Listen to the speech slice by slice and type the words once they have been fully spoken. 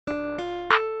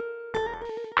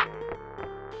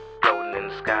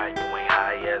sky, you ain't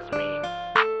high as me.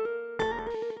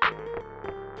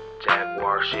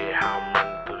 Jaguar shit, how I'm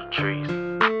running through the trees.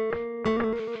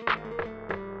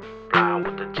 Flying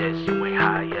with the jets, you ain't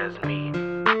high as me.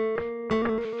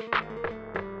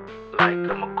 Like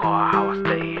I'm a car, how I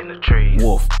stay in the trees.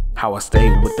 Wolf, how I stay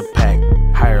with the pack.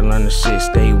 Higher learner shit,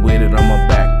 stay with it on my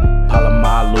back.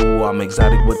 Palamalu, I'm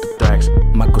exotic with the thracks.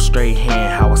 Michael straight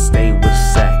hand, how I stay with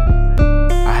the sack.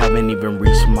 I haven't even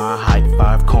reached my height.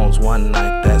 5 cones one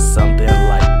night, that's something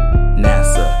like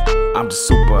NASA. I'm just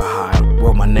super high,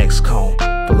 roll my next cone,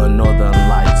 full of northern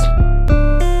lights.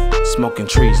 Smoking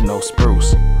trees, no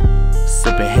spruce.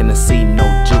 Sipping Hennessy, no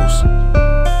juice.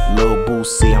 Lil' boo,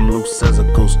 see I'm loose as a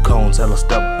goose. Cones, hella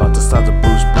stuff about the size of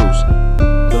Bruce.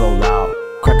 Blow loud,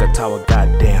 crack a tower,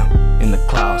 goddamn. In the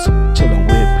clouds, chillin'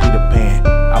 with Peter Pan.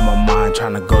 Out my mind,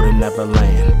 tryna go to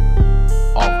Neverland.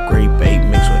 Off grape 8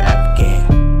 mixed with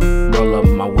Afghan. Roll up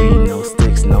my weed, no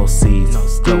sticks, no seeds.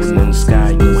 Floating in the sky,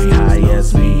 you ain't high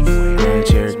as me. Grand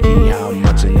Cherokee, how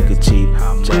much a nigga cheap.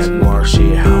 Jaguar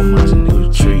shit, how I'm running through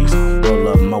the trees. Roll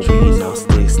up my weed, no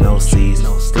sticks, no seeds.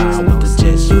 Flying with the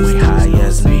jets, you ain't high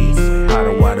as me.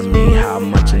 Hotter water me, how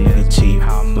much a nigga cheap.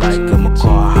 Like I'm a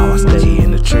car, how I stay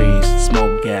in the trees.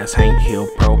 Smoke gas, Hank Hill,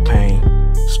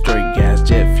 propane. Straight gas,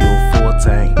 jet fuel, full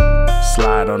tank.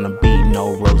 Slide on the beat,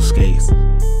 no roller skates.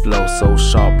 Blow so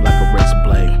sharp like a razor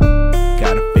blade.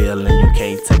 Got a feeling you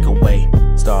can't take away.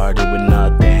 Started with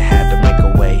nothing, had to make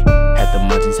a way. Had the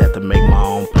munchies, had to make my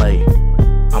own play.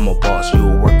 I'm a boss, you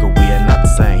a worker, we are not the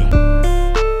same.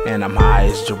 And I'm high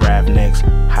as giraffe necks.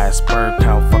 High as sperm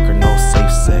count, fucker, no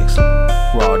safe sex.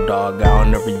 Raw dog, I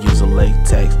don't never use a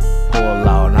latex. Pull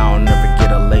out, I don't never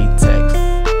get a latex.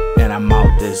 And I'm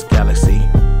out this galaxy,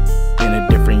 in a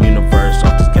different universe,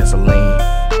 off this gasoline.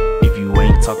 If you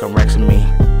ain't talking racks with me,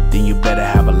 then you better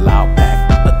have a loud pack,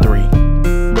 a 3.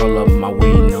 Roll up my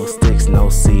weed, no sticks, no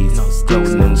seeds.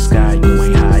 Floating in the sky, you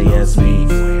ain't high as me.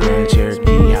 Grand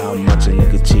Cherokee, how much a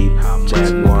nigga cheap.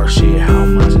 Jaguar shit, how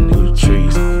I'm running through the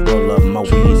trees. Roll up my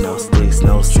weed, no sticks,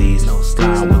 no seeds.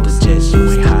 Flying with the jets,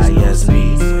 you ain't high as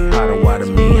me. Hotter water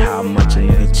me, how much a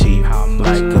nigga cheap.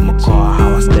 Like I'm a car,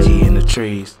 how I stay in the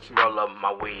trees. Roll up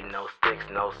my weed, no sticks,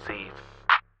 no seeds.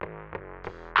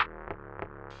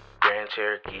 Grand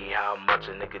Cherokee, how much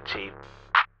a nigga cheap.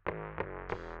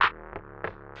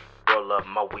 Roll up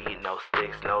my weed, no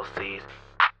sticks, no seeds.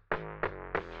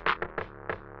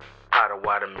 Hotter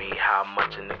water me, how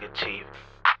much a nigga cheap.